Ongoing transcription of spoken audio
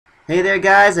Hey there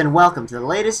guys, and welcome to the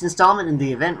latest installment in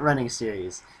the event running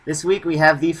series. This week we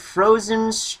have the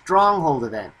Frozen Stronghold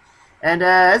event. And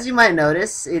as you might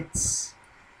notice, it's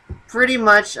pretty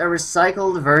much a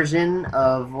recycled version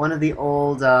of one of the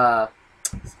old, what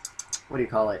do you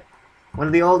call it? One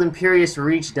of the old Imperious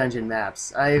Reach dungeon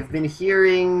maps. I've been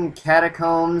hearing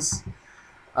Catacombs.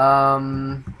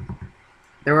 There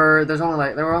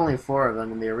were only 4 of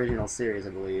them in the original series, I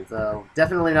believe, though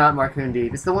definitely not Marcoon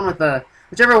Deep. It's the one with the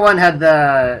whichever one had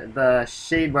the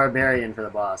Shade Barbarian for the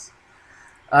boss.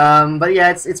 But yeah,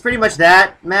 it's pretty much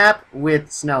that map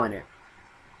with snow in it.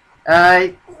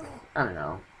 I don't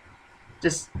know,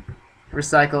 just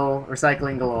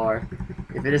recycling galore.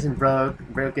 If it isn't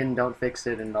broken, don't fix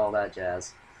it, and all that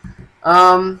jazz.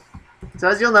 So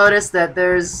as you'll notice, that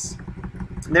there's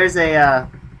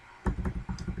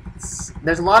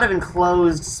a lot of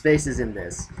enclosed spaces in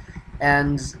this,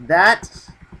 and that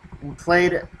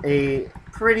played a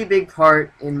pretty big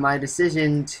part in my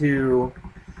decision to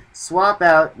swap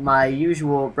out my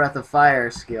usual Breath of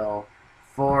Fire skill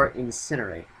for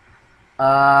Incinerate.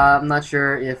 I'm not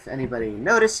sure if anybody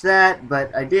noticed that,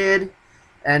 but I did,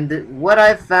 and what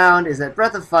I've found is that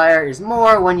Breath of Fire is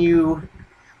more when you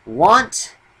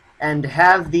want and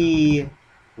have the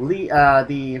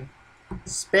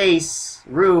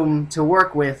room to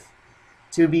work with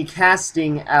to be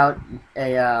casting out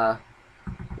a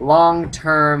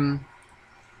long-term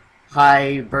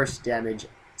high burst damage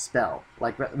spell,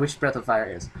 like which Breath of Fire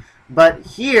is. But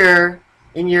here,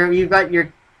 you've got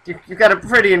a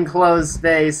pretty enclosed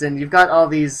space, and you've got all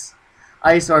these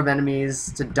Ice Orb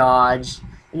enemies to dodge,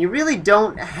 and you really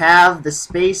don't have the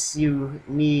space you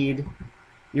need.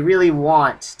 You really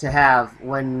want to have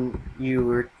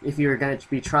if you were going to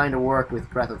be trying to work with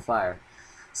Breath of Fire.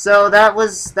 So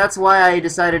that's why I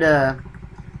decided to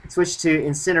switch to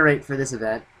Incinerate for this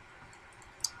event.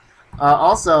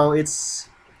 Also, it's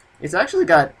actually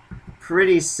got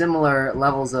pretty similar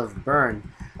levels of burn.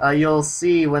 You'll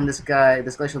see when this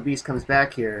Glacial Beast comes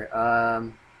back here.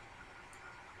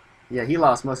 Yeah, he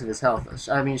lost most of his health.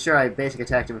 I mean, sure, I basic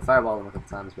attacked him and fireballed him a couple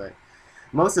times, but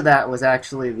most of that was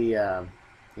actually the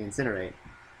Incinerate.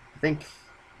 I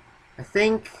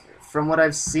think from what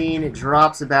I've seen, it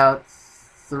drops about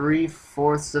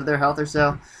 3/4 of their health or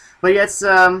so. But yeah,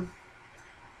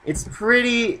 it's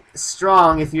pretty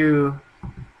strong if you.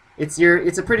 It's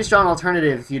a pretty strong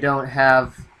alternative if you don't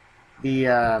have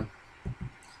the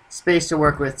space to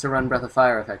work with to run Breath of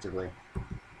Fire effectively.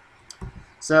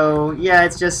 So yeah,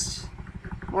 it's just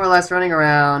more or less running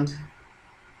around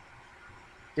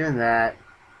doing that.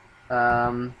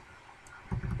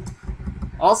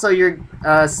 Also,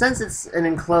 since it's an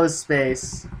enclosed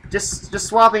space, just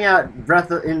swapping out Breath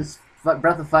of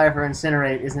Fire for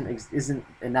Incinerate isn't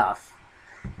enough.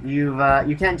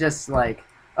 You can't just like,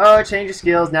 oh, change your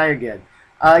skills, now you're good.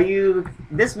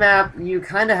 This map, you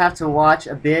kind of have to watch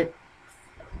a bit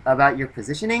about your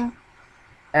positioning,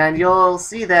 and you'll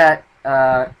see that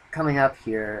coming up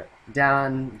here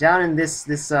down in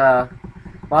this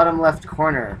bottom left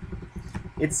corner.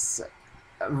 It's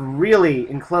really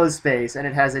enclosed space, and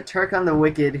it has a Turk on the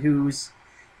Wicked whose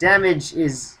damage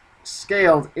is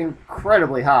scaled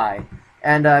incredibly high,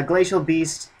 and Glacial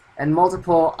Beast and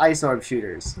multiple Ice Orb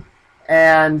shooters.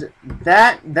 And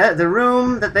the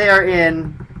room that they are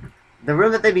in, the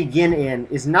room that they begin in,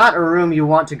 is not a room you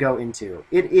want to go into.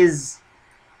 It is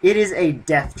a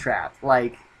death trap.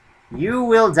 Like, you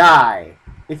will die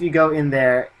if you go in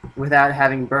there without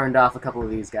having burned off a couple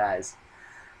of these guys.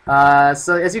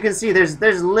 So as you can see,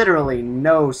 there's literally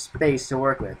no space to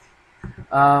work with.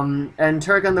 And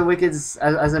Turk on the Wicked's,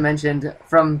 as I mentioned,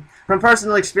 from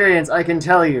personal experience, I can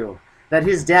tell you that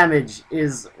his damage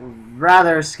is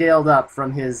rather scaled up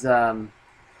from his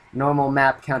normal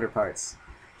map counterparts.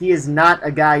 He is not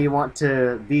a guy you want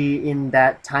to be in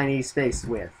that tiny space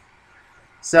with.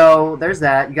 So there's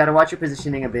that. You got to watch your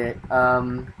positioning a bit. I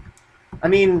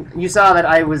mean, you saw that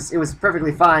it was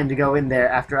perfectly fine to go in there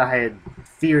after I had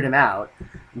feared him out,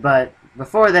 but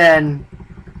before then,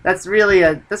 that's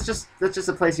just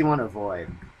a place you want to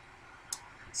avoid.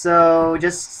 So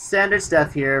just standard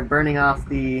stuff here, burning off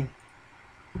the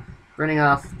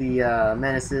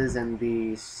Menaces and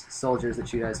the soldiers that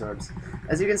shoot Ice Orbs.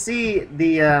 As you can see,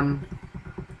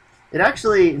 it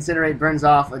actually, Incinerate burns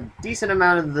off a decent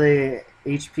amount of the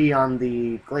HP on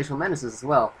the Glacial Menaces as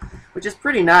well, which is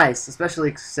pretty nice,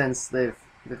 especially since they've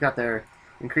got their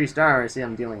increased armor. See,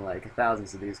 I'm dealing like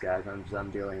thousands of these guys. I'm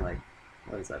dealing like,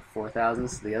 what is that,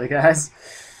 4,000s to the other guys.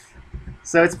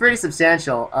 So it's pretty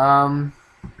substantial.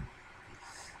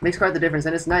 Makes quite the difference,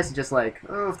 and it's nice to just like,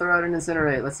 oh, throw out an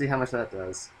Incinerate. Let's see how much that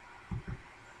does.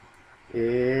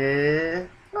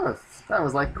 Oh, that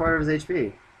was like a quarter of his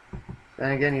HP.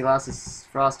 Then again, he lost his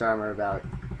frost armor about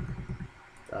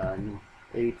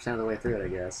 80% of the way through it, I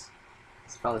guess.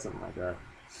 It's probably something like that.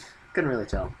 Couldn't really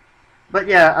tell. But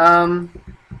yeah,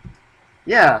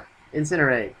 yeah,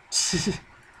 Incinerate.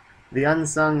 The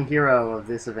unsung hero of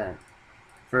this event.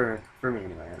 For me,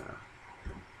 anyway, I don't know.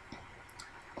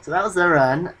 So that was the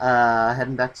run.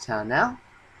 Heading back to town now.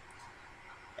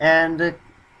 And a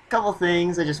couple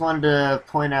things I just wanted to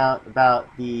point out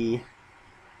about the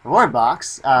reward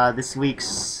box. This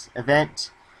week's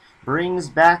event brings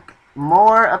back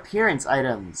more appearance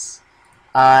items.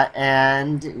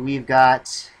 And we've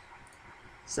got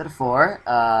a set of 4.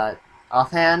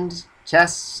 Offhand,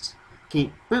 chest,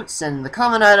 keep boots, and the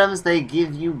common items, they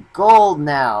give you gold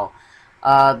now.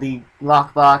 The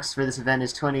lockbox for this event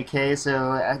is 20k,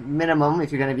 so at minimum,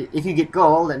 if you get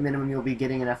gold, at minimum you'll be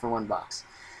getting an F for 1 box.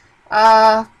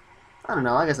 I don't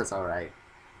know, I guess that's alright.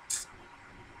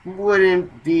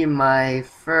 Wouldn't be my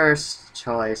first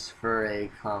choice for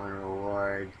a common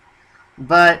reward,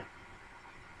 but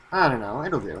I don't know,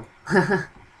 it'll do.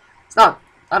 It's not,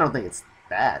 I don't think it's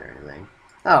bad or anything.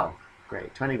 Oh,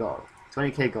 great, 20 gold.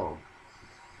 20k gold.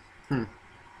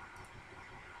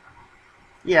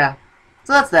 Yeah.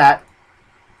 So that's that.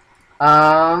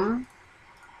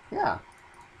 Yeah.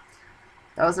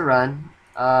 That was a run.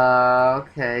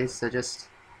 Okay, so just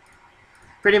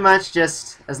pretty much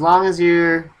just as long as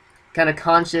you're kind of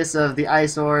conscious of the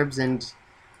ice orbs and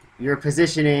your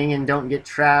positioning and don't get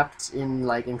trapped in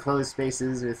like enclosed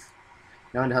spaces with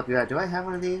no one to help you out. Do I have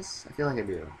one of these? I feel like I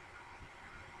do.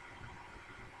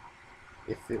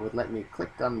 If it would let me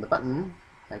click on the button,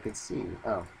 I could see.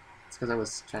 Oh, it's because I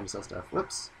was trying to sell stuff.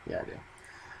 Whoops. Yeah, I do.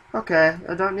 Okay,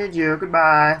 I don't need you.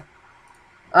 Goodbye.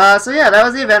 So yeah, that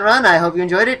was the event run. I hope you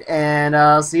enjoyed it, and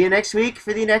I'll see you next week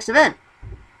for the next event.